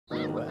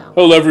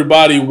Hello,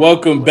 everybody.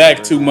 Welcome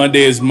back to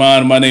Monday is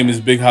Mine. My name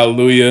is Big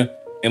Hallelujah,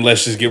 and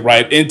let's just get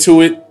right into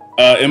it.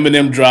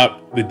 Eminem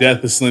dropped The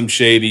Death of Slim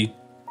Shady,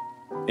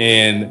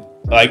 and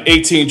like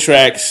 18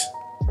 tracks,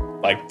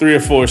 like 3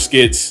 or 4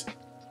 skits.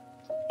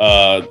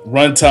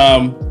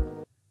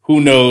 Runtime,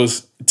 who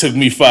knows? It took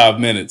me 5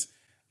 minutes.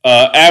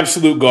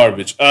 Absolute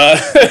garbage.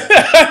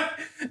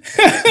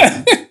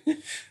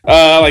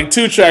 Like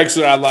 2 tracks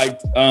that I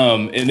liked,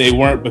 and they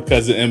weren't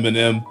because of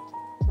Eminem.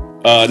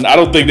 I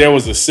don't think there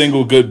was a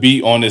single good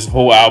beat on this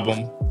whole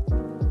album.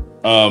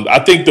 I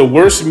think the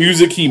worse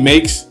music he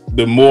makes,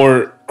 the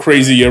more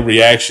crazy your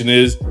reaction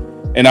is.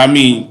 And I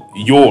mean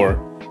your,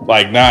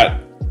 like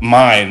not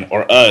mine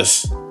or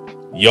us,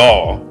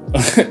 y'all.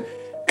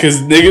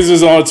 Because niggas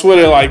is on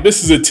Twitter like,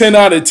 this is a 10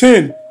 out of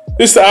 10.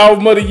 This is the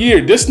album of the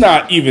year. This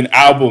not even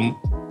album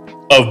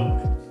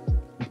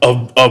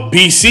of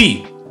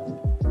BC,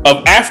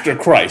 of after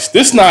Christ.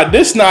 This not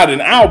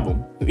an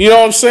album. You know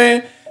what I'm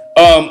saying?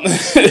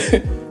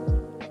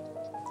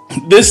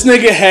 This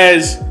nigga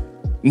has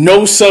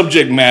no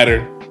subject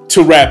matter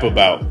to rap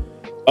about.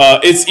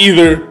 It's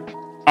either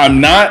I'm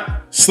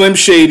not Slim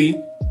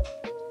Shady,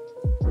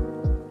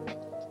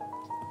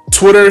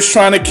 Twitter is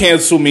trying to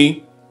cancel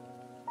me,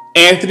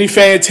 Anthony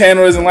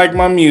Fantano doesn't like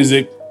my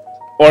music,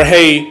 or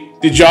hey,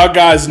 did y'all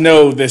guys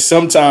know that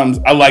sometimes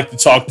I like to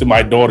talk to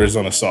my daughters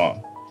on a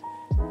song?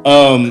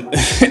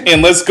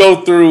 And let's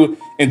go through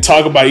and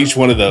talk about each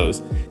one of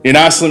those. You're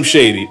not Slim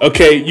Shady.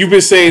 Okay, you've been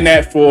saying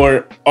that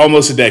for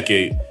almost a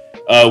decade.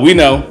 We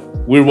know.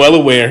 We're well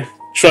aware.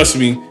 Trust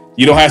me,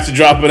 you don't have to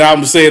drop an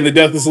album saying The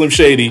Death of Slim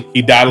Shady.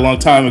 He died a long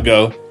time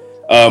ago.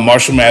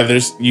 Marshall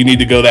Mathers, you need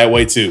to go that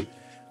way too.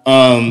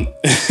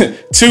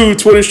 2,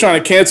 Twitter's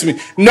trying to cancel me.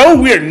 No,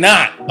 we're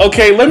not.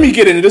 Okay, let me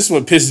get into this. Is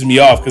what pisses me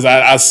off, because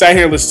I sat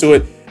here and listened to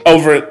it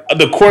over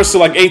the course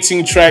of like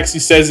 18 tracks. He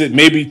says it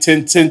maybe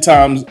 10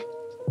 times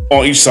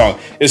on each song.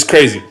 It's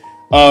crazy.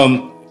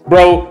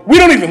 Bro, we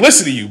don't even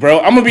listen to you, bro.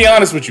 I'm gonna be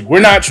honest with you.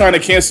 We're not trying to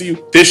cancel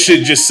you. This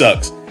shit just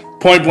sucks.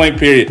 Point blank,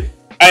 period.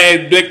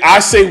 I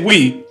say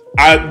we.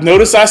 I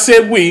notice I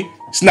said we.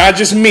 It's not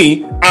just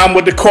me. I'm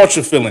with the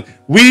culture feeling.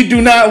 We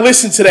do not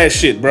listen to that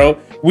shit, bro.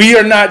 We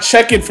are not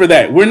checking for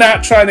that. We're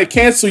not trying to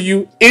cancel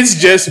you. It's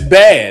just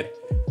bad.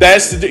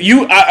 That's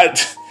you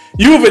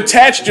have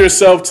attached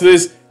yourself to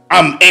this.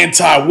 I'm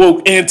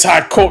anti-woke,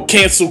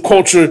 anti-cancel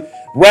culture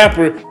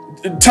rapper.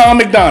 Tom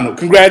McDonald,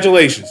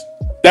 congratulations.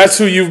 That's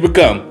who you've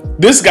become.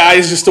 This guy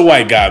is just a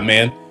white guy,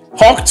 man.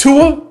 Hawk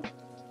Tua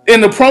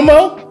in the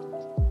promo?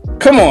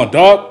 Come on,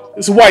 dog.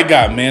 It's a white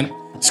guy, man.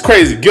 It's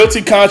crazy.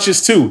 Guilty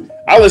Conscience 2.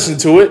 I listened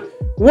to it.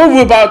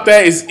 What about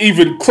that is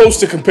even close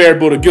to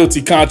comparable to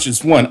Guilty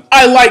Conscience 1?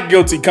 I like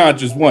Guilty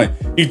Conscience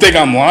 1. You think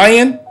I'm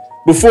lying?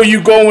 Before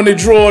you go in the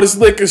drawer of this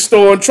liquor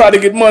store and try to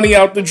get money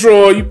out the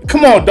drawer,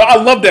 come on, dog.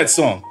 I love that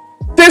song.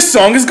 This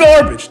song is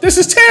garbage. This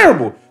is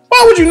terrible.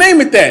 Why would you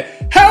name it that?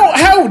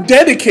 How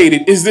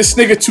dedicated is this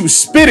nigga to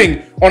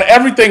spitting on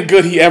everything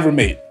good he ever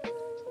made?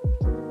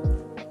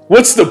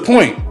 What's the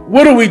point?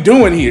 What are we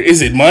doing here?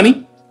 Is it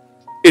money?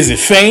 Is it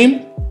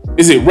fame?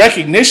 Is it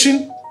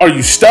recognition? Are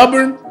you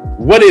stubborn?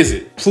 What is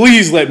it?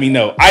 Please let me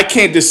know. I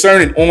can't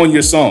discern it on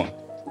your song.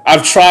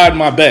 I've tried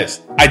my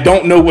best. I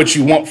don't know what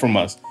you want from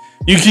us.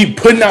 You keep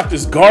putting out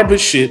this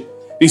garbage shit.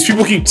 These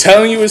people keep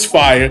telling you it's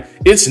fire.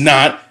 It's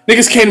not.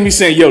 Niggas came to me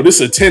saying, yo,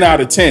 this is a 10 out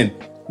of 10.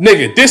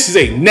 Nigga, this is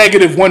a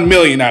negative 1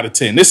 million out of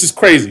 10. This is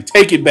crazy.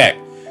 Take it back.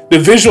 The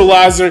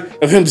visualizer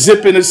of him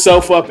zipping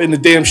himself up in the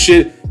damn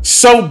shit,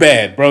 so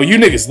bad, bro. You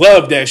niggas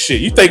love that shit.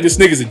 You think this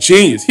nigga's a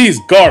genius. He's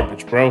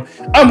garbage, bro.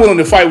 I'm willing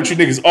to fight with you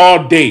niggas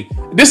all day.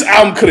 This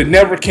album could have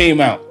never came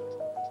out.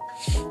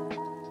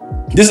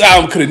 This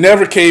album could have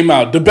never came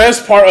out. The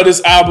best part of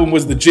this album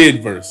was the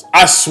Jid verse.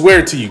 I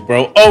swear to you,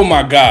 bro. Oh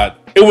my God.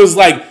 It was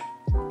like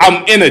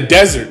I'm in a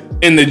desert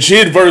and the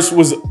Jid verse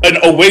was an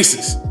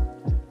oasis.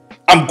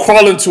 I'm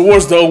crawling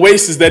towards the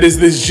oasis that is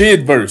this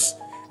Jid verse.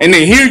 And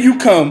then here you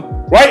come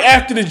right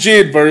after the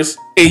Jid verse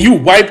and you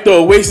wipe the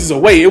oasis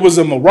away. It was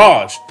a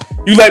mirage.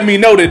 You let me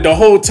know that the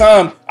whole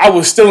time I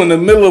was still in the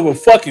middle of a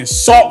fucking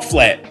salt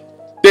flat.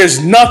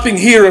 There's nothing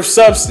here of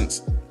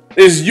substance.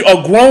 There's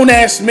a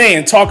grown-ass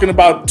man talking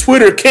about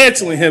Twitter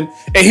canceling him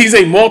and he's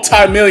a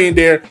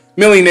millionaire,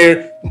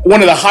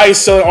 one of the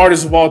highest selling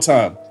artists of all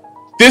time.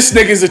 This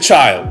nigga's a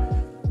child.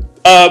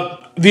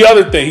 The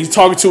other thing, he's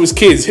talking to his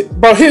kids.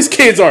 Bro, his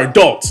kids are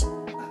adults.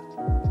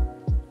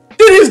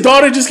 Did his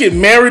daughter just get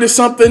married or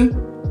something?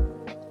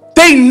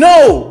 They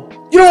know.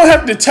 You don't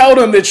have to tell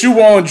them that you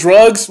were on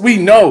drugs. We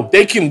know.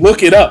 They can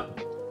look it up.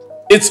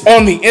 It's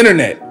on the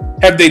internet.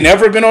 Have they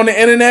never been on the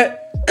internet?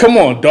 Come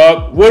on,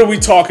 dog. What are we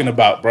talking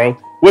about, bro?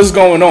 What's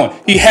going on?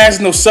 He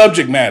has no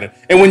subject matter.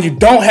 And when you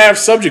don't have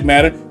subject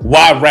matter,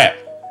 why rap?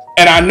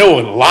 And I know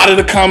a lot of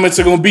the comments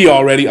are going to be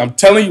already. I'm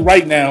telling you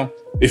right now,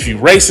 if you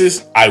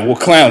racist, I will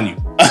clown you.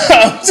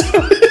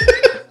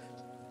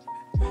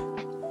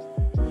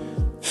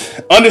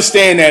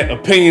 Understand that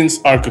opinions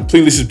are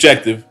completely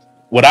subjective.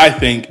 What I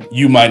think,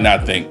 you might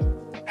not think.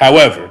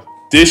 However,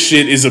 this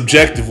shit is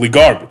objectively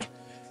garbage.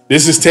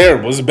 This is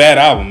terrible. It's a bad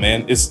album,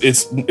 man.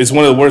 It's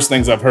one of the worst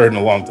things I've heard in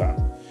a long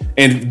time,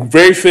 and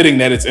very fitting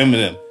that it's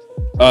Eminem.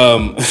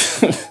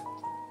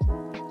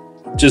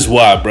 Just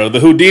why, bro? The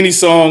Houdini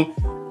song,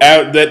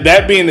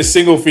 that being the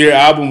single for your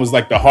album was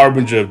like the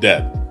harbinger of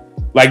death.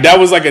 Like that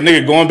was like a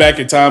nigga going back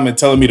in time and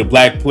telling me the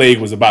Black Plague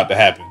was about to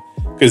happen,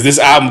 because this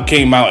album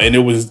came out and it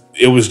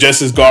was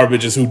just as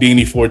garbage as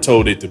Houdini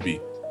foretold it to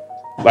be.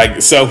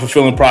 Like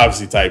self-fulfilling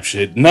prophecy type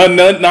shit.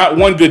 Not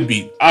one good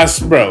beat.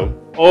 Bro.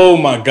 Oh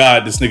my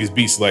God, this nigga's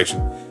beat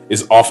selection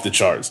is off the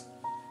charts.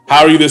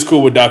 How are you this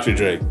cool with Dr.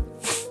 Dre?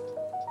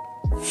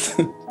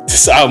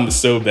 This album is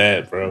so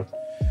bad, bro.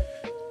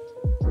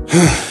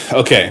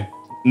 Okay,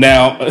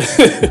 now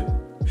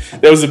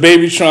there was a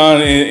Baby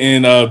Tron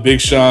and Big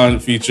Sean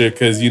feature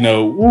because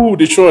woo,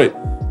 Detroit.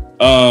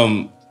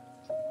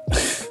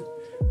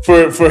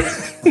 For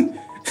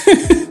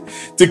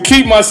to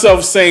keep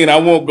myself sane, I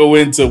won't go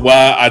into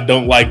why I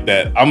don't like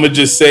that. I'm gonna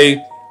just say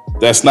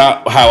that's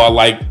not how I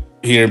like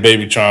hearing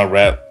Baby Tron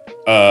rap.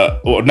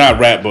 Or not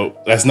rap,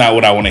 but that's not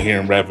what I want to hear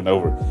him rapping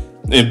over.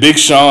 And Big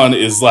Sean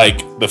is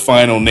like the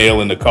final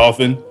nail in the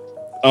coffin.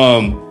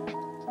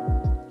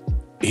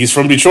 He's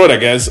from Detroit, I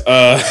guess.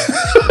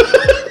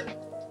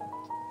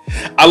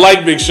 I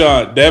like Big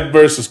Sean. That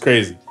verse is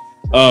crazy.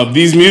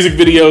 These music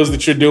videos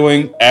that you're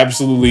doing,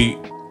 absolutely.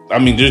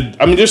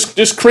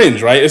 Just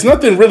cringe, right? There's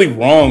nothing really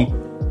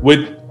wrong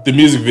with the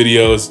music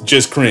videos,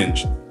 just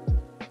cringe.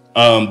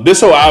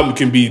 This whole album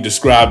can be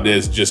described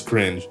as just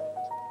cringe.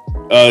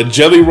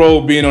 Jelly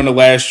Roll being on the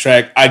last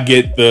track, I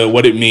get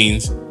what it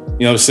means. You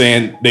know what I'm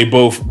saying? They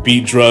both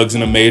beat drugs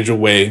in a major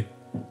way.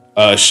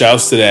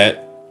 Shouts to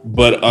that.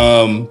 But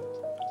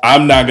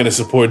I'm not going to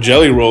support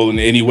Jelly Roll in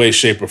any way,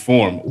 shape, or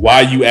form.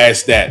 Why you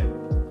ask that?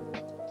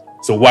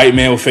 It's a white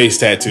man with face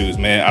tattoos,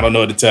 man. I don't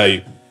know what to tell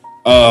you.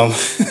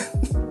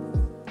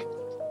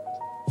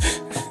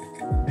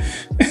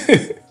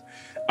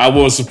 I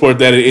won't support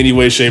that in any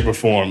way, shape, or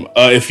form.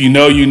 If you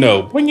know, you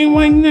know. When you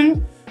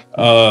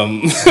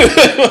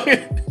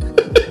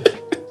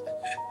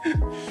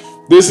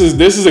this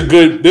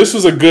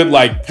was a good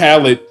like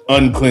palate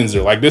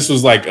uncleanser. Like this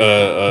was like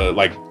a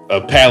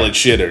palate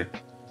shitter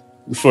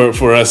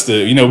for us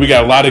to, we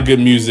got a lot of good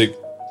music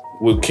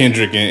with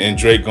Kendrick and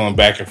Drake going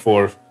back and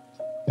forth,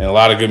 and a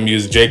lot of good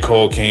music. J.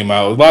 Cole came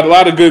out, a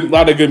lot of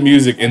good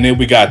music, and then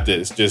we got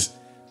this, just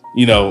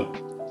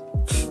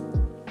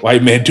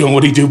white man doing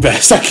what he do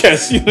best, I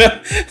guess,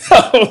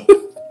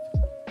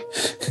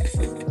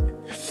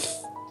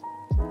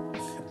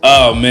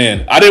 Oh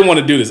man, I didn't want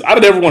to do this. I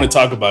didn't ever want to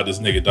talk about this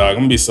nigga, dog. I'm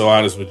gonna be so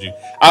honest with you.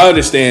 I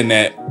understand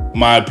that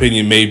my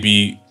opinion may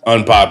be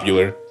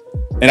unpopular,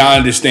 and I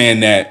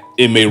understand that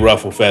it may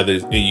ruffle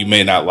feathers and you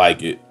may not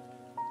like it,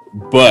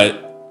 but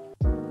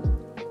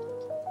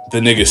the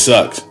nigga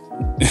sucks.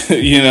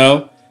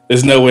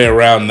 There's no way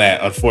around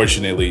that,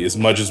 unfortunately. As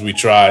much as we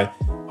try,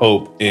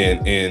 hope,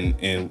 and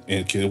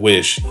can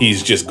wish,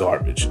 he's just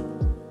garbage.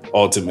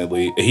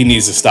 Ultimately, he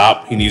needs to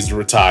stop. He needs to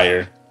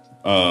retire.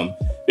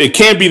 It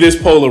can't be this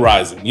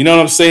polarizing. You know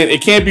what I'm saying?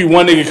 It can't be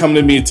one nigga coming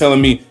to me and telling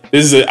me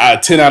this is a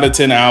 10 out of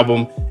 10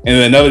 album, and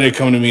then another nigga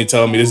coming to me and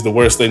telling me this is the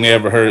worst thing they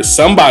ever heard.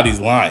 Somebody's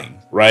lying,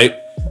 right?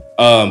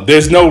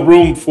 There's no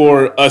room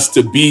for us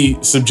to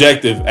be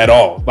subjective at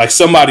all. Like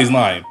somebody's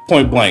lying,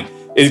 point blank.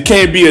 It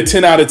can't be a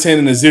 10 out of 10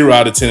 and a 0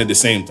 out of 10 at the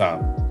same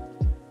time.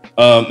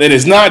 And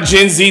it's not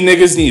Gen Z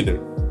niggas neither.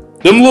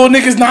 Them little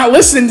niggas not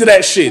listening to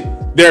that shit.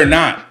 They're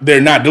not. They're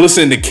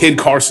listening to Kid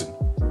Carson.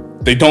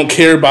 They don't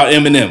care about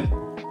Eminem.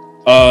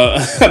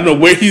 I don't know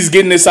where he's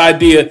getting this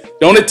idea.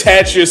 Don't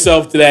attach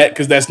yourself to that,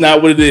 because that's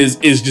not what it is.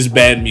 It's just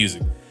bad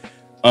music.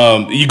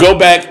 You go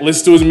back,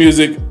 listen to his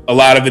music. A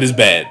lot of it is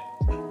bad.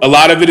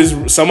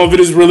 Some of it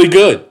is really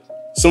good.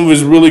 Some of it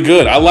is really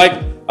good. I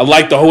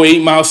like the whole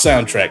 8 Mile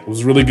soundtrack. It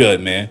was really good,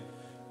 man.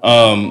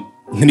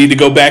 You need to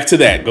go back to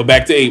that. Go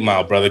back to 8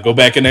 Mile, brother. Go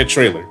back in that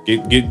trailer.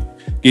 Get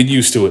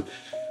used to it.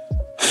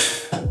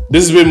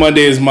 This has been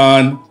Monday is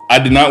Mine. I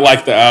did not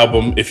like the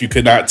album, if you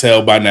could not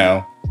tell by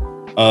now.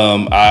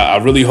 I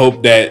really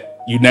hope that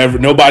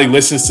nobody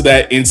listens to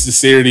that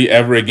insincerity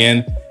ever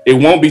again. It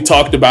won't be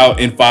talked about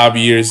in 5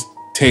 years,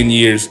 10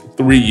 years,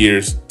 3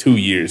 years, 2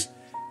 years.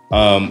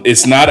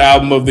 It's not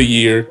album of the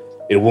year.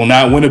 It will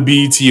not win a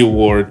BET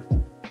award.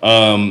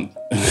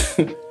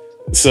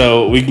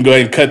 So we can go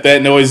ahead and cut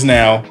that noise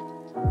now.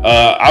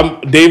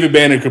 David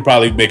Banner could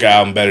probably make an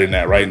album better than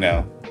that right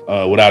now,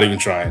 without even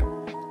trying.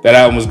 That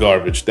album was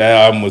garbage. That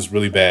album was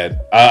really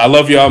bad. I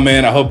love y'all,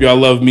 man. I hope y'all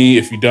love me.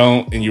 If you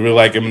don't and you really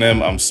like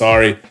Eminem, I'm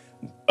sorry.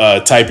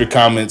 Type your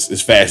comments as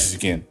fast as you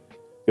can.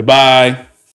 Goodbye.